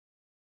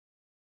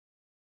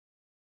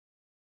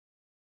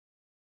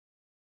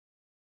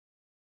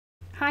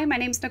Hi, my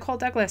name's Nicole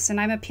Douglas, and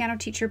I'm a piano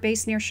teacher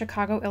based near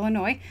Chicago,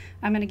 Illinois.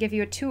 I'm going to give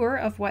you a tour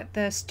of what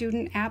the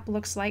student app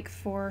looks like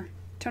for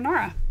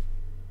Tonara.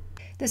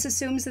 This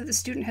assumes that the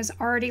student has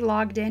already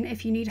logged in.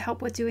 If you need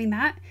help with doing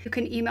that, you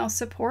can email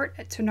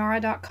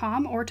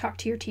support@tonara.com or talk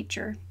to your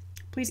teacher.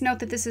 Please note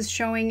that this is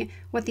showing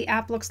what the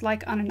app looks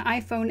like on an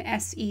iPhone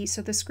SE,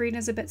 so the screen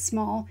is a bit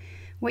small.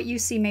 What you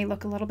see may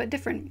look a little bit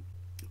different.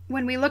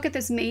 When we look at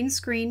this main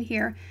screen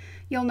here,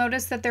 you'll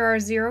notice that there are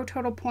 0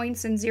 total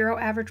points and 0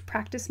 average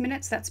practice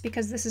minutes. That's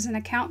because this is an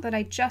account that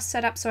I just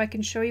set up so I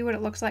can show you what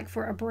it looks like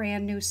for a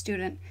brand new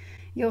student.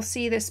 You'll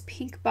see this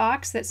pink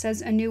box that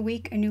says a new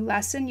week, a new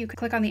lesson. You can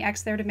click on the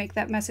X there to make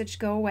that message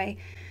go away.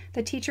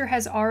 The teacher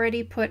has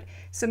already put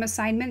some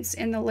assignments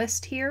in the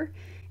list here.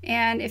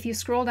 And if you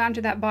scroll down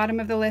to that bottom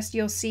of the list,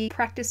 you'll see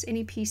practice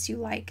any piece you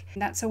like.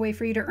 And that's a way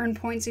for you to earn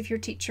points if your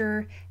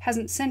teacher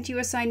hasn't sent you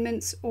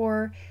assignments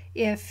or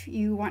if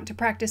you want to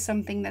practice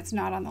something that's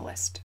not on the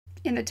list.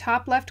 In the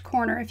top left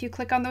corner, if you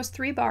click on those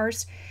 3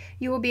 bars,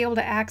 you will be able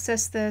to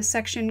access the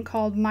section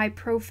called My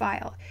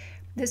Profile.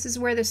 This is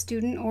where the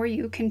student or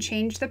you can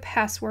change the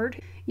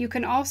password. You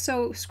can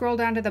also scroll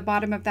down to the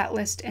bottom of that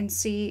list and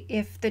see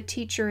if the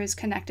teacher is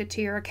connected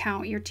to your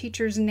account. Your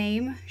teacher's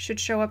name should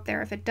show up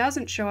there. If it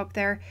doesn't show up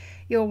there,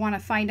 you'll want to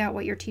find out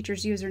what your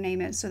teacher's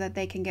username is so that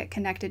they can get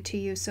connected to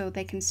you so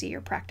they can see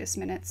your practice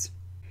minutes.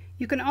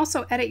 You can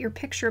also edit your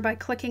picture by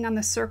clicking on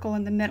the circle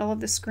in the middle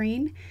of the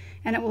screen,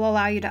 and it will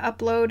allow you to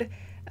upload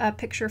a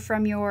picture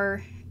from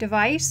your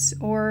device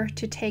or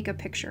to take a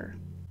picture.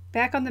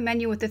 Back on the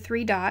menu with the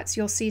 3 dots,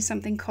 you'll see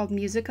something called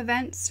Music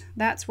Events.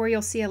 That's where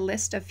you'll see a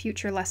list of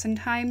future lesson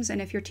times,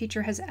 and if your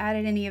teacher has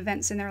added any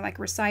events in there like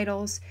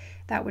recitals,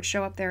 that would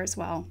show up there as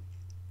well.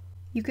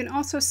 You can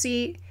also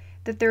see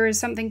that there is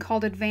something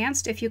called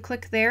Advanced. If you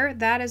click there,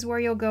 that is where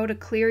you'll go to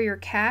clear your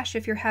cache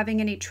if you're having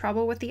any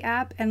trouble with the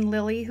app, and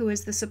Lily, who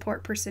is the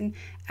support person,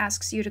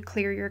 asks you to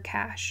clear your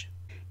cache.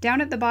 Down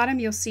at the bottom,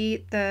 you'll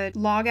see the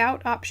log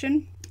out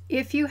option.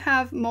 If you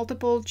have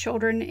multiple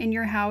children in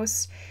your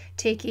house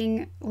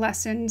taking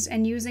lessons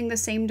and using the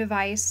same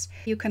device,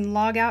 you can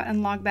log out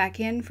and log back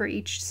in for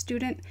each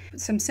student.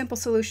 Some simple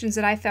solutions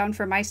that I found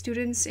for my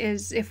students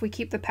is if we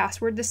keep the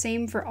password the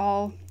same for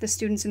all the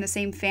students in the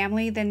same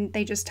family, then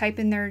they just type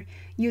in their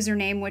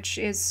username, which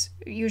is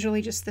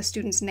usually just the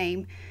student's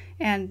name,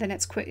 and then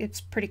it's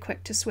pretty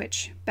quick to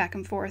switch back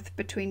and forth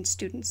between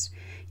students.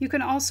 You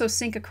can also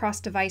sync across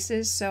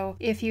devices, so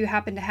if you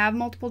happen to have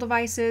multiple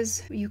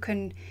devices, you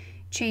can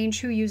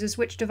change who uses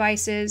which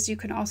devices. You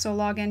can also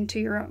log into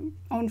your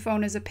own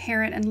phone as a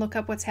parent and look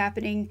up what's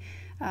happening.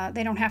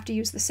 They don't have to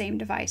use the same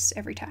device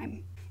every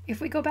time. If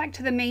we go back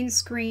to the main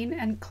screen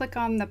and click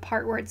on the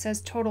part where it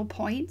says total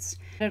points,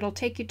 it'll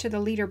take you to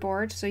the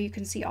leaderboard so you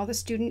can see all the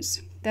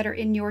students that are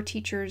in your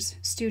teacher's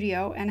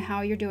studio and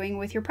how you're doing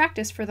with your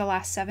practice for the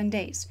last 7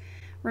 days.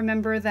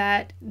 Remember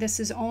that this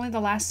is only the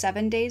last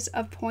 7 days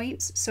of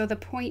points, so the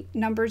point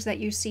numbers that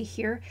you see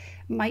here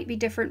might be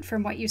different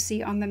from what you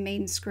see on the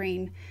main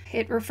screen.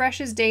 It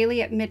refreshes daily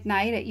at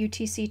midnight at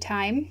UTC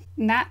time,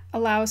 and that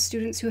allows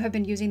students who have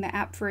been using the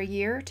app for a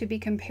year to be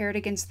compared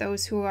against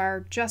those who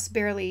are just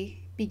barely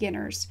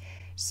beginners.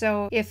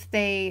 So if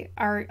they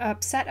are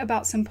upset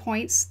about some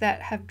points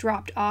that have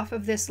dropped off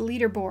of this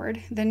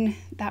leaderboard, then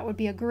that would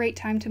be a great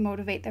time to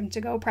motivate them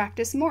to go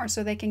practice more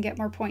so they can get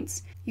more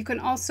points. You can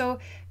also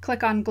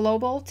click on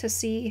Global to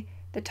see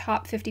the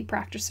top 50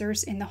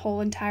 practicers in the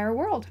whole entire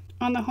world.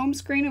 On the home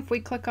screen, if we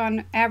click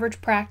on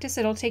Average Practice,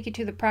 it'll take you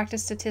to the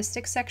Practice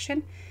Statistics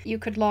section. You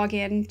could log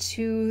in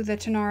to the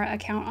Tonara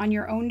account on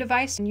your own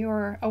device when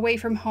you're away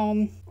from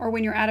home or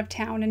when you're out of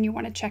town and you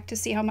want to check to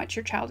see how much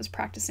your child is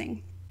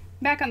practicing.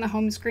 Back on the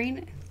home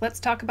screen,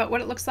 let's talk about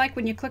what it looks like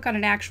when you click on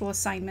an actual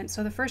assignment.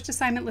 So the first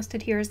assignment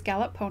listed here is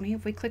Gallop Pony.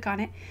 If we click on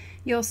it,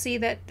 you'll see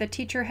that the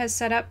teacher has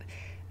set up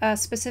a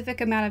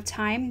specific amount of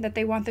time that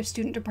they want their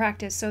student to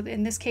practice. So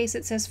in this case,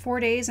 it says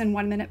 4 days and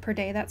 1 minute per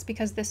day. That's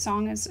because this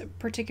song is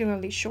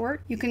particularly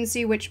short. You can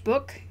see which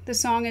book the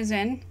song is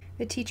in.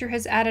 The teacher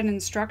has added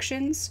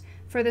instructions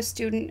for the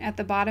student at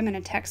the bottom in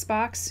a text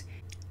box.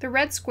 The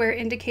red square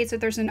indicates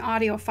that there's an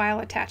audio file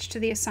attached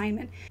to the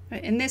assignment.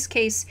 In this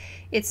case,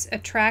 it's a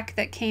track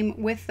that came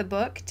with the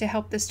book to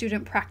help the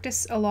student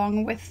practice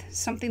along with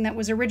something that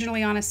was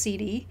originally on a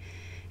CD,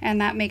 and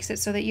that makes it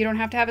so that you don't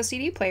have to have a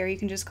CD player. You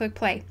can just click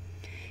play.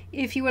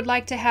 If you would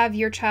like to have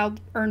your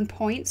child earn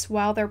points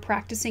while they're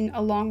practicing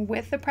along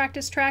with the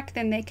practice track,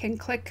 then they can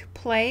click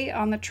play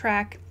on the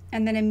track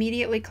and then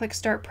immediately click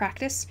start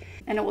practice,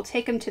 and it will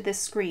take them to this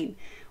screen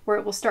where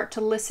it will start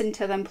to listen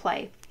to them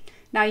play.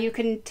 Now you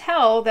can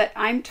tell that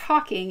I'm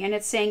talking and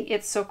it's saying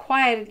it's so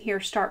quiet in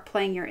here, start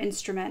playing your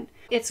instrument.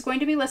 It's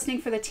going to be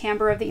listening for the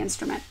timbre of the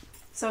instrument.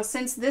 So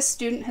since this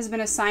student has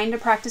been assigned to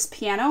practice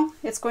piano,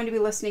 it's going to be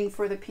listening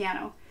for the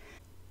piano.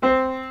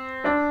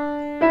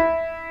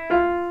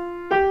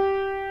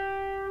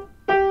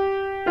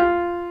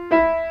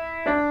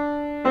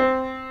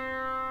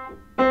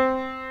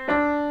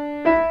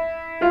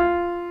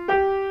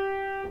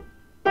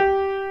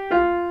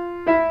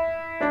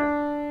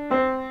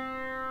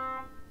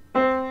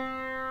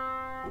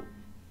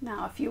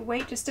 if you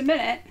wait just a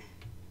minute,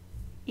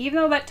 even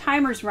though that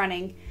timer's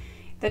running,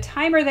 the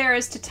timer there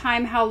is to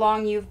time how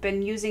long you've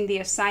been using the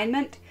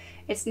assignment.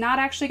 It's not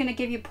actually going to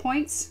give you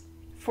points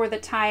for the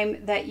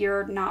time that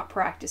you're not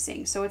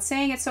practicing. So it's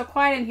saying it's so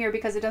quiet in here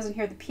because it doesn't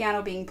hear the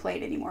piano being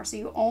played anymore. So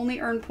you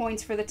only earn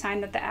points for the time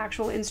that the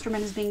actual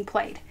instrument is being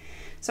played.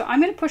 So I'm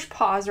going to push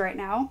pause right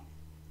now.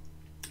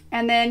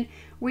 And then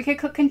we could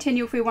click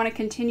continue if we want to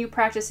continue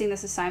practicing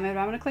this assignment.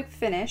 But I'm going to click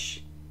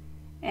finish.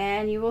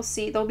 And you will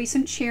see there'll be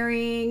some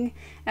cheering,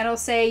 and it'll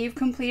say you've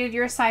completed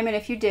your assignment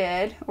if you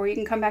did, or you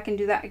can come back and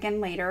do that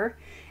again later.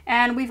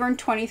 And we've earned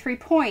 23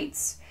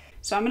 points.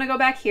 So I'm going to go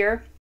back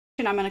here,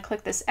 and I'm going to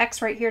click this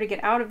X right here to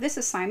get out of this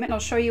assignment. I'll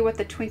show you what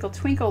the twinkle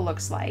twinkle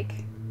looks like.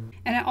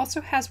 And it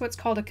also has what's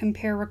called a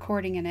compare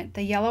recording in it.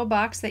 The yellow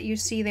box that you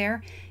see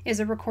there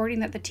is a recording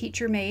that the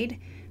teacher made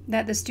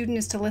that the student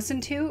is to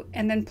listen to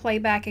and then play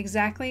back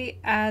exactly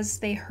as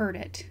they heard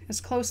it,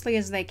 as closely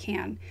as they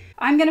can.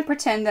 I'm going to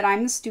pretend that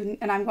I'm the student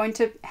and I'm going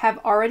to have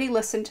already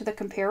listened to the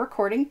compare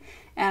recording,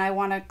 and I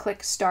want to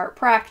click start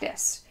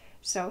practice.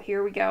 So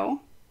here we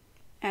go.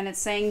 And it's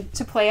saying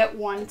to play it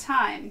one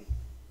time.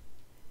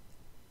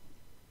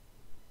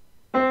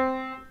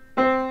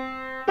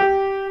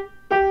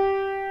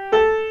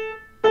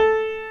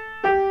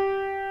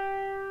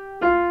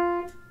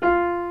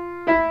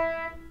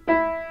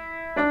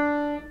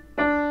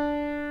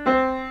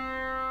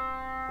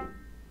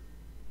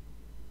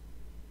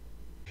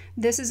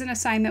 This is an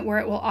assignment where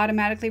it will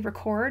automatically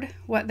record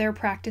what they're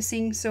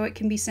practicing so it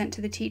can be sent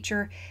to the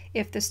teacher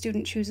if the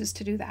student chooses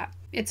to do that.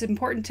 It's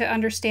important to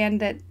understand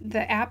that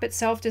the app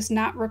itself does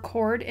not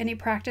record any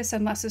practice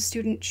unless a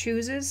student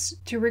chooses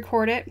to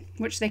record it,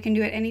 which they can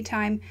do at any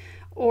time,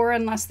 or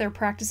unless they're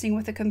practicing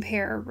with a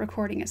compare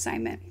recording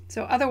assignment.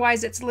 So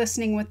otherwise it's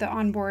listening with the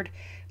onboard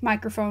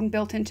microphone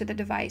built into the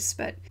device,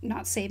 but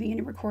not saving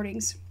any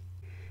recordings.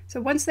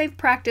 So once they've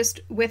practiced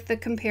with the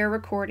compare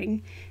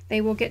recording, they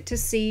will get to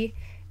see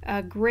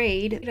a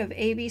grade of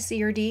A, B,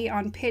 C, or D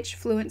on pitch,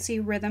 fluency,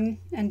 rhythm,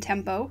 and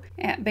tempo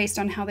based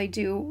on how they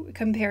do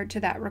compared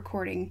to that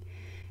recording.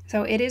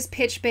 So it is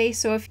pitch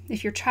based, so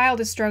if your child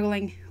is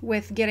struggling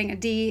with getting a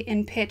D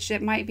in pitch,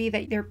 it might be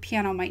that their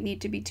piano might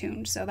need to be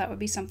tuned, so that would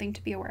be something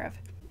to be aware of.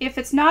 If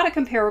it's not a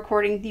compare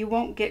recording, you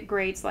won't get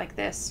grades like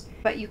this,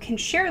 but you can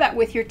share that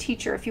with your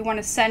teacher. If you want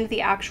to send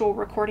the actual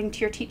recording to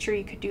your teacher,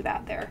 you could do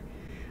that there.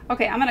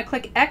 Okay, I'm going to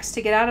click X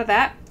to get out of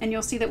that, and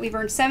you'll see that we've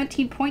earned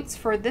 17 points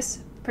for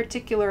this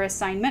particular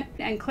assignment,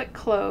 and click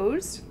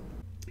close.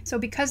 So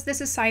because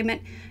this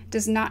assignment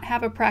does not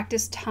have a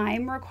practice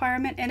time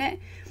requirement in it,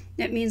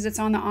 it means it's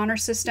on the honor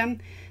system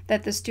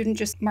that the student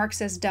just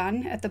marks as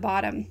done at the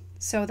bottom.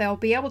 So they'll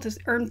be able to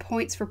earn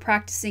points for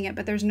practicing it,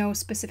 but there's no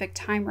specific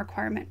time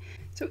requirement.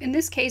 So in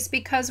this case,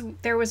 because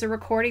there was a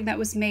recording that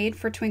was made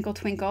for Twinkle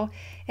Twinkle,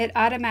 it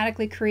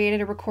automatically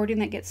created a recording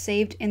that gets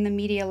saved in the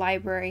media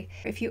library.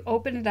 If you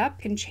open it up,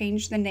 you can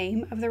change the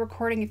name of the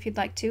recording if you'd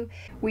like to.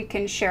 We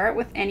can share it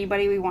with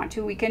anybody we want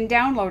to. We can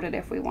download it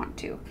if we want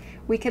to.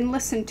 We can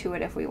listen to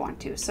it if we want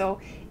to. So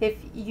if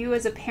you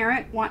as a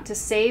parent want to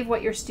save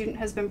what your student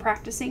has been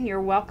practicing,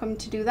 you're welcome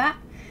to do that.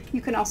 You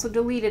can also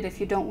delete it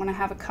if you don't want to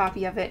have a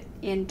copy of it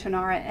in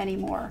Tonara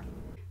anymore.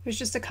 There's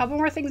just a couple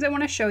more things I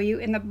want to show you.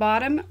 In the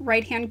bottom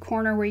right-hand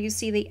corner where you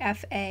see the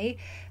FA,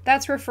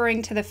 that's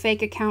referring to the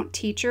fake account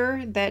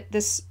teacher that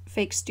this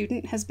fake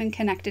student has been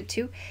connected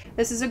to.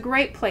 This is a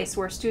great place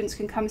where students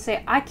can come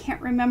say, I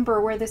can't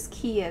remember where this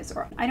key is,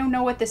 or I don't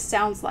know what this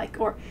sounds like,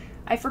 or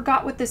I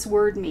forgot what this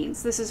word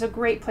means. This is a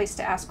great place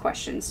to ask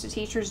questions to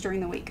teachers during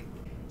the week.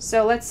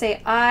 So let's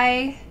say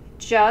I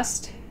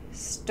just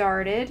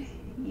started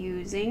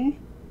using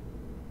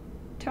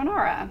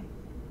Tonara,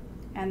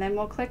 and then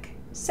we'll click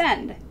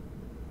send,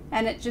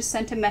 and it just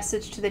sent a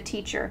message to the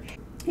teacher.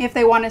 If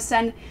they want to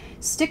send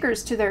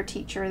stickers to their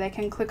teacher, they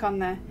can click on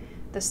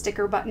the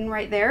sticker button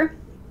right there,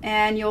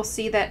 and you'll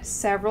see that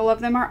several of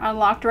them are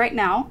unlocked right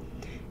now.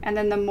 And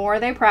then the more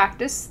they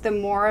practice, the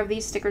more of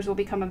these stickers will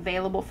become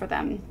available for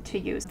them to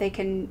use. They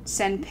can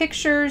send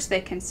pictures,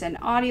 they can send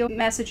audio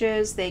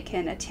messages, they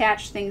can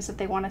attach things that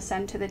they want to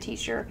send to the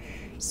teacher.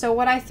 So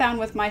what I found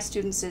with my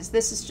students is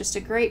this is just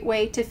a great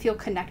way to feel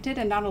connected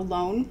and not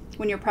alone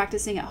when you're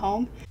practicing at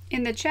home.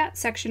 In the chat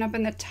section up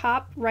in the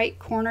top right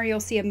corner, you'll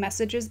see a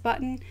messages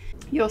button.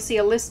 You'll see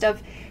a list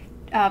of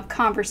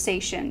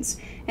conversations,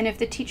 and if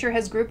the teacher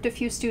has grouped a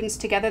few students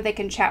together, they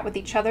can chat with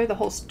each other. The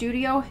whole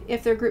studio,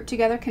 if they're grouped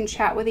together, can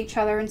chat with each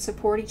other and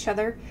support each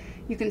other.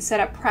 You can set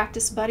up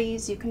practice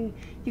buddies. You can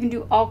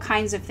do all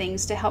kinds of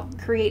things to help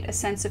create a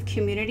sense of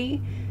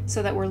community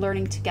so that we're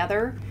learning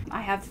together.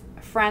 I have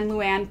a friend,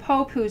 Luann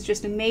Pope, who's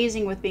just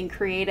amazing with being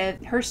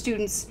creative. Her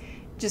students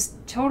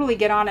just totally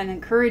get on and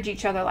encourage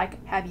each other,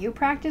 like, have you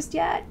practiced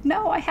yet?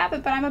 No, I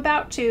haven't, but I'm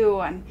about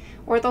to.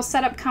 Or they'll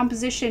set up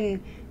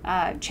composition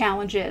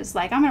challenges,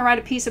 like I'm going to write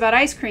a piece about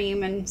ice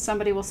cream, and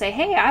somebody will say,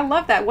 hey, I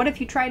love that, what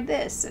if you tried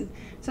this? And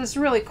so it's a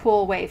really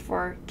cool way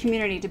for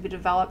community to be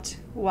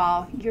developed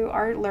while you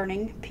are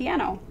learning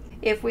piano.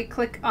 If we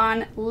click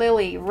on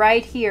Lily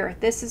right here,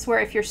 this is where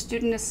if your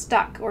student is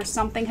stuck or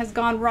something has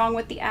gone wrong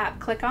with the app,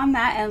 click on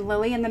that and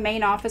Lily in the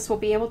main office will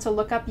be able to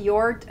look up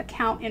your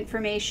account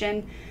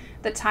information,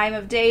 the time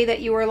of day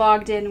that you were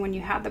logged in when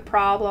you had the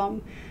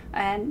problem,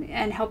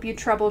 and help you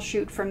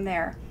troubleshoot from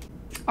there.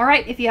 All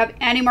right, if you have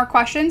any more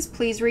questions,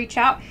 please reach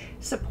out,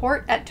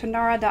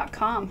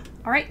 support@tonara.com.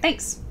 All right,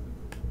 thanks.